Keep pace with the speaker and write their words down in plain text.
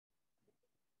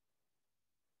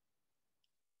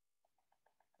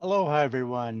Aloha,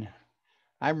 everyone.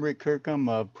 I'm Rick Kirkham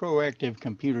of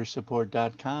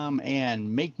ProactiveComputerSupport.com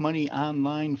and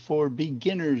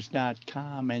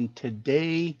MakeMoneyOnlineForBeginners.com. And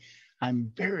today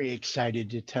I'm very excited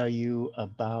to tell you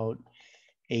about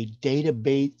a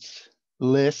database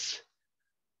list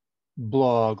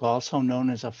blog, also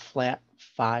known as a flat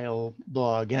file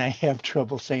blog. And I have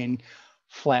trouble saying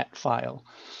flat file.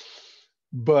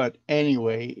 But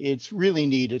anyway, it's really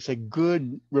neat. It's a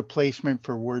good replacement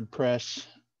for WordPress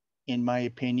in my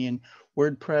opinion.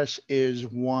 WordPress is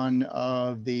one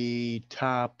of the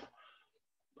top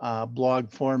blog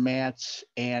formats,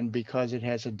 and because it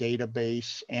has a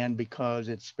database and because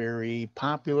it's very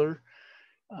popular,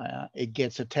 it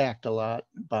gets attacked a lot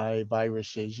by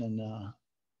viruses and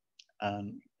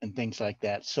things like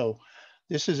that. So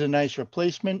this is a nice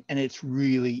replacement, and it's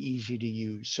really easy to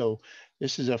use. So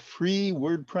this is a free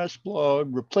WordPress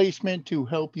blog replacement to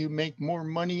help you make more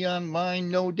money online,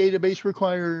 no database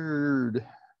required,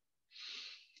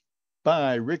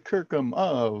 by Rick Kirkham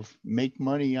of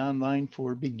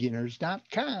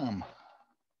MakeMoneyOnlineForBeginners.com.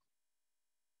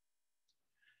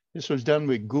 This was done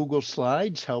with Google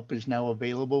Slides. Help is now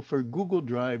available for Google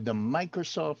Drive, the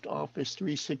Microsoft Office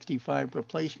 365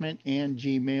 replacement, and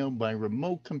Gmail by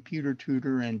Remote Computer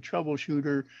Tutor and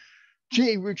Troubleshooter,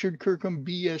 J. Richard Kirkham,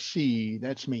 B.Sc.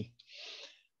 That's me.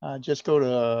 Just go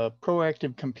to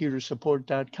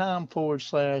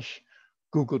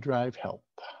proactivecomputersupport.com/Google Drive help.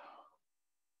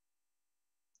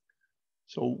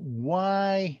 So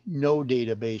why no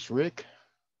database, Rick?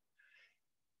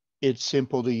 It's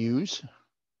simple to use.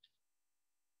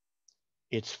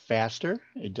 It's faster.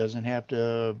 It doesn't have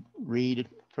to read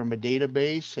from a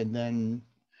database and then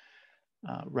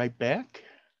write back.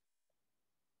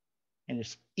 And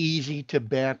it's easy to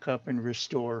back up and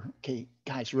restore. Okay,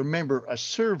 guys, remember a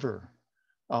server,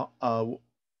 a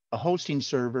hosting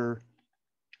server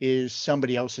is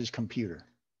somebody else's computer,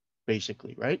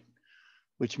 basically, right?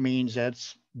 Which means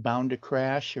that's bound to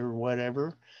crash or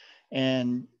whatever.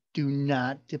 And do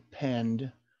not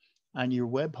depend on your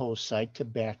web host site to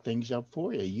back things up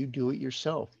for you. You do it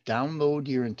yourself. Download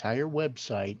your entire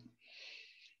website,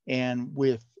 and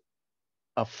with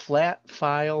a flat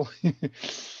file,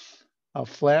 a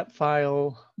flat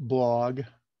file blog,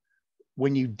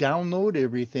 when you download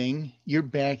everything, you're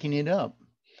backing it up.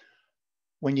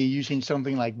 When you're using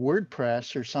something like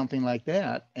WordPress or something like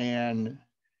that, and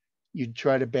you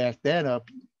try to back that up,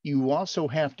 you also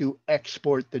have to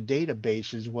export the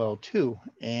database as well too.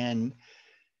 And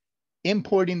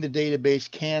importing the database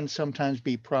can sometimes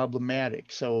be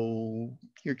problematic. So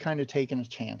you're kind of taking a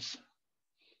chance.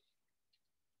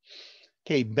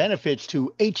 Okay, benefits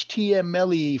to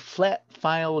HTMLy flat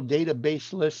file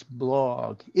database list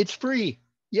blog. It's free.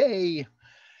 Yay.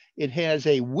 It has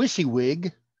a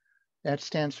WSIWYG. That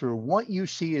stands for what you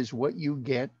see is what you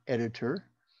get editor.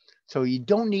 So you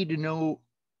don't need to know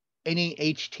any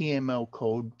HTML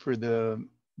code for the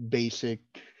basic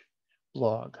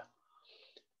blog.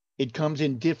 It comes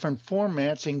in different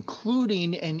formats,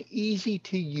 including an easy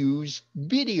to use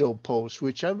video post,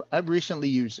 which I've recently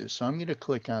used this. So I'm going to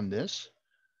click on this,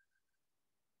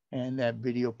 and that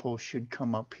video post should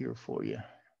come up here for you.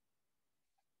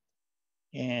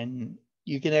 And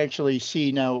you can actually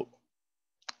see now,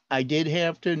 I did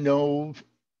have to know,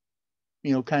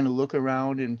 kind of look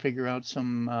around and figure out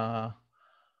some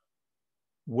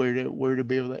where to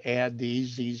be able to add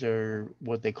these. These are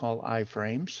what they call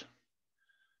iframes.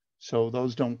 So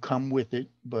those don't come with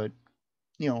it, but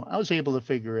I was able to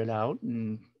figure it out,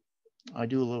 and I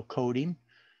do a little coding.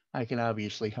 I can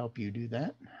obviously help you do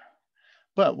that.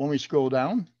 But when we scroll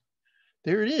down,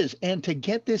 there it is. And to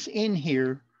get this in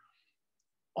here,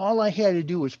 all I had to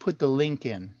do was put the link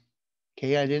in.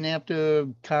 Okay, I didn't have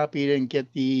to copy it and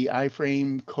get the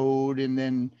iframe code and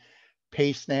then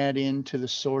paste that into the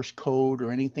source code or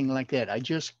anything like that. I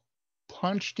just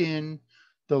punched in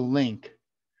the link,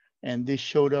 and this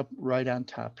showed up right on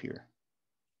top here.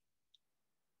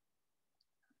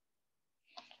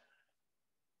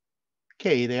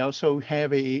 Okay, they also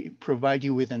provide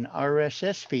you with an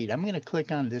RSS feed. I'm going to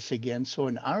click on this again. So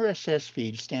an RSS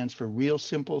feed stands for Real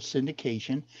Simple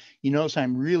Syndication. You notice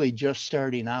I'm really just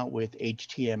starting out with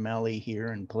HTMLy here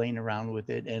and playing around with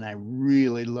it, and I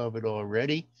really love it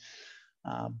already.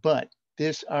 But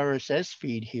this RSS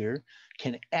feed here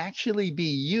can actually be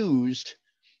used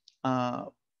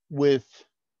with,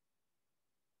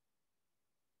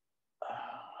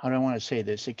 how do I want to say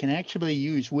this? It can actually be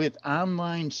used with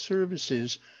online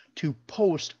services to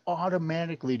post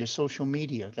automatically to social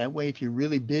media. That way, if you're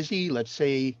really busy, let's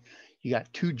say you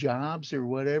got 2 jobs or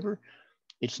whatever,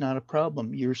 it's not a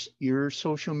problem. Your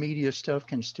social media stuff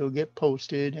can still get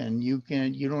posted, and you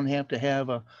don't have to have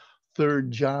a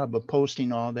third job of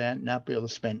posting all that and not be able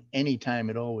to spend any time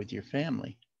at all with your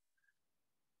family.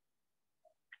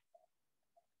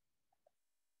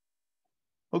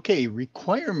 Okay,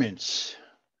 requirements.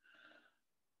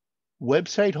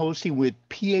 Website hosting with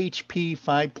PHP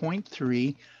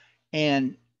 5.3,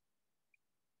 and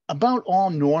about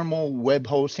all normal web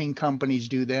hosting companies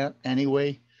do that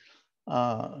anyway.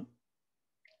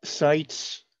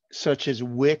 Sites such as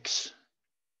Wix,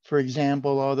 for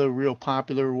example, all the real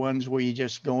popular ones where you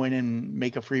just go in and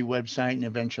make a free website and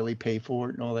eventually pay for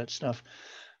it and all that stuff,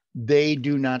 they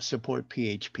do not support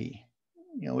PHP.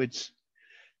 You know,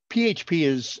 PHP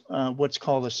is what's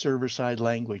called a server-side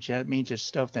language. That means it's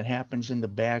stuff that happens in the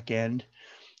back end,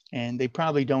 and they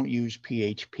probably don't use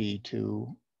PHP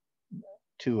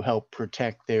to help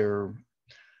protect their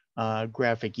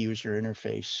graphic user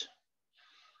interface.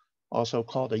 Also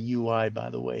called a UI, by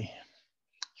the way,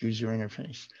 user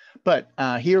interface. But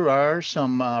here are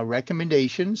some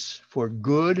recommendations for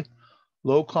good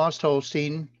low-cost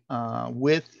hosting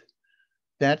with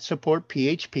that support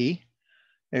PHP.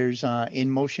 There's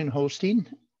InMotionHosting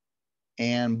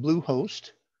and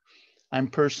BlueHost. I'm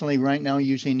personally right now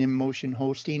using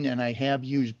InMotionHosting, and I have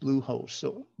used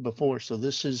BlueHost before. So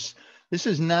this is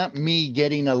not me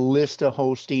getting a list of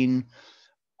hosting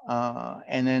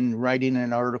and then writing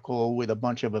an article with a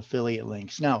bunch of affiliate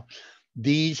links. Now,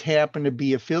 these happen to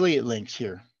be affiliate links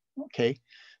here. Okay,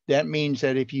 that means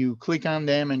that if you click on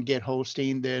them and get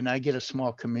hosting, then I get a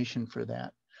small commission for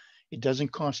that. It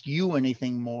doesn't cost you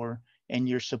anything more, and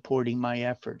you're supporting my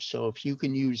efforts. So if you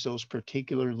can use those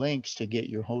particular links to get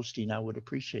your hosting, I would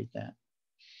appreciate that.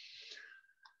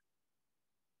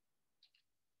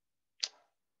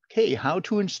 Okay, how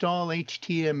to install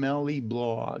HTMLy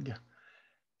blog.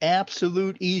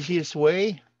 Absolute easiest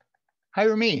way,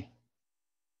 hire me.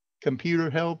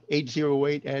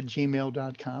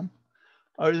 computerhelp808@gmail.com.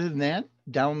 Other than that,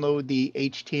 download the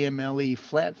HTMLy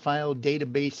flat file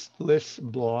database list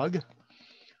blog,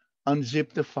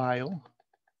 unzip the file,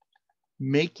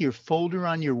 make your folder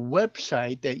on your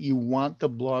website that you want the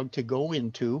blog to go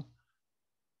into,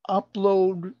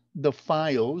 upload the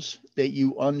files that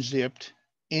you unzipped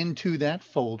into that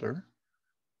folder,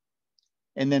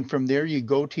 and then from there you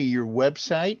go to your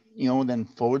website, then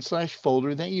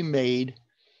 /folder that you made,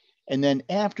 and then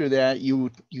after that you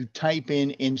type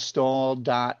in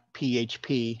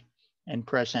install.php and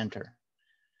press enter.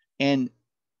 And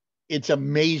it's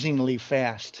amazingly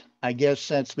fast. I guess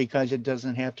that's because it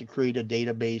doesn't have to create a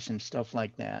database and stuff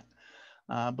like that.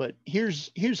 But here's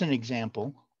an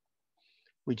example,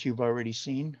 which you've already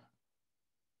seen.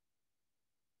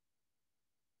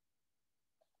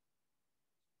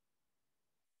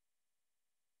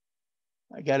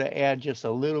 I got to add just a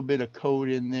little bit of code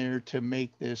in there to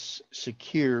make this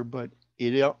secure, but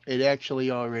it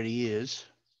actually already is.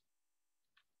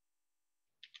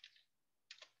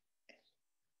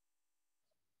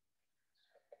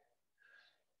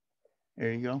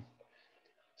 There you go.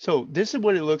 So this is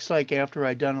what it looks like after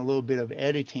I've done a little bit of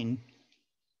editing.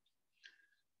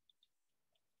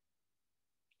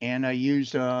 And I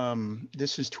used,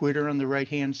 this is Twitter on the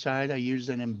right-hand side. I used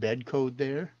an embed code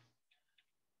there.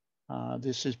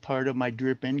 This is part of my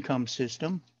drip income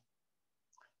system.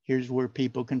 Here's where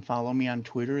people can follow me on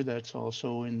Twitter. That's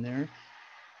also in there.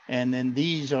 And then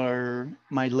these are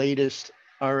my latest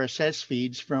RSS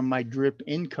feeds from my drip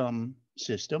income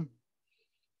system.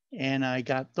 And I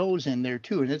got those in there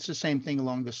too. And it's the same thing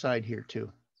along the side here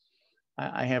too.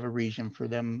 I have a reason for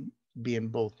them being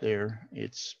both there.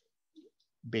 It's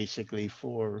basically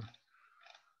for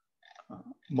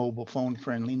mobile phone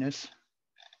friendliness.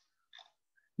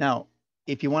 Now,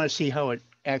 if you want to see how it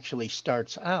actually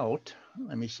starts out,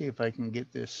 let me see if I can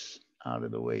get this out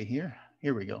of the way here.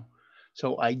 Here we go.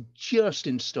 So I just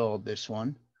installed this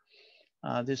one.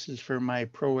 This is for my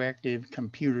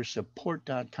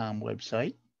proactivecomputersupport.com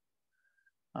website.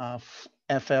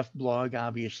 FF blog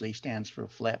obviously stands for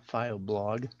flat file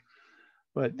blog.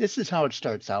 But this is how it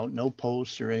starts out. No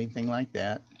posts or anything like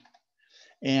that.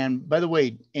 And by the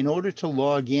way, in order to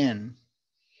log in,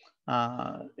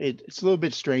 it's a little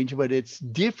bit strange, but it's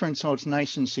different, so it's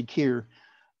nice and secure.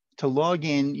 To log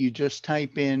in, you just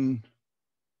type in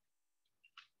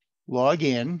log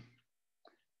in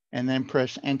and then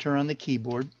press enter on the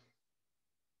keyboard.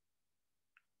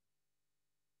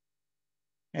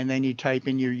 And then you type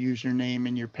in your username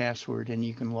and your password and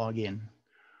you can log in.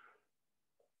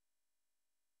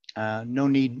 No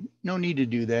need to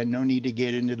do that. No need to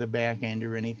get into the back end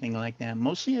or anything like that.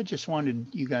 Mostly I just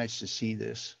wanted you guys to see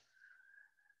this.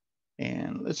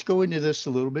 And let's go into this a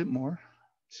little bit more.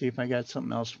 See if I got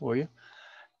something else for you.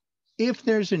 If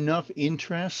there's enough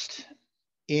interest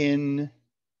in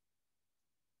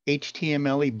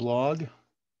HTMLy blog,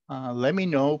 let me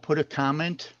know. Put a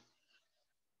comment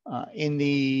in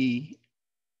the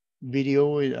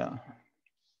video,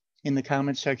 in the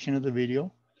comment section of the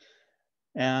video.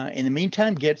 In the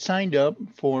meantime, get signed up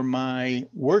for my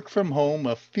work from home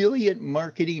affiliate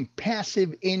marketing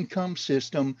passive income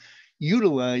system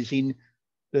utilizing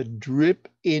the drip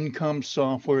income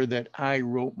software that I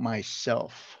wrote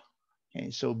myself.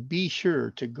 Okay, so be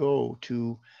sure to go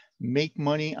to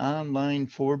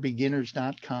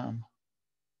makemoneyonlineforbeginners.com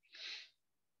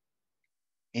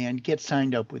and get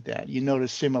signed up with that. You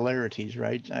notice similarities,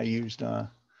 right? I used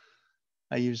a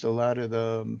lot of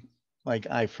the like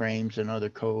iframes and other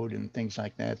code and things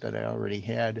like that I already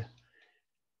had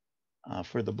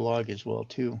for the blog as well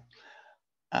too.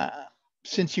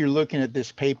 Since you're looking at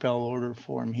this PayPal order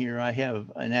form here, I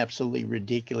have an absolutely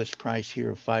ridiculous price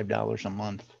here of $5 a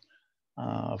month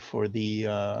for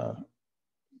the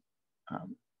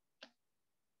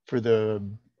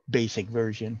basic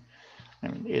version. I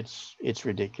mean, it's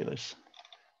ridiculous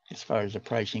as far as the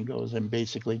pricing goes. I'm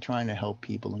basically trying to help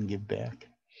people and give back.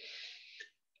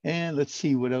 And let's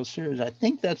see what else there is. I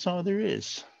think that's all there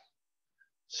is.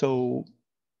 So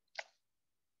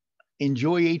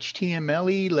enjoy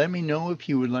HTMLy. Let me know if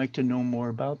you would like to know more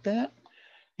about that.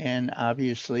 And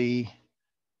obviously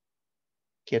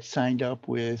get signed up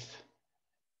with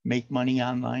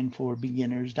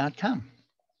makemoneyonlineforbeginners.com.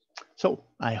 So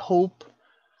I hope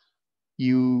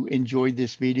you enjoyed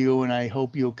this video, and I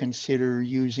hope you'll consider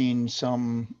using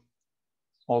some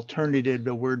alternative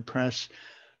to WordPress.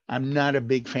 I'm not a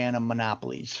big fan of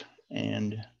monopolies,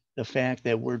 and the fact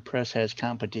that WordPress has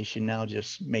competition now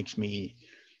just makes me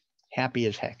happy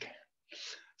as heck.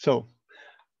 So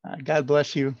God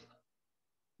bless you.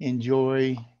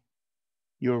 Enjoy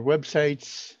your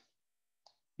websites,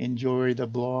 enjoy the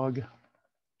blog,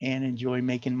 and enjoy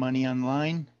making money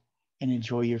online, and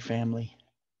enjoy your family.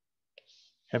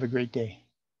 Have a great day.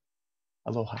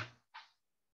 Aloha.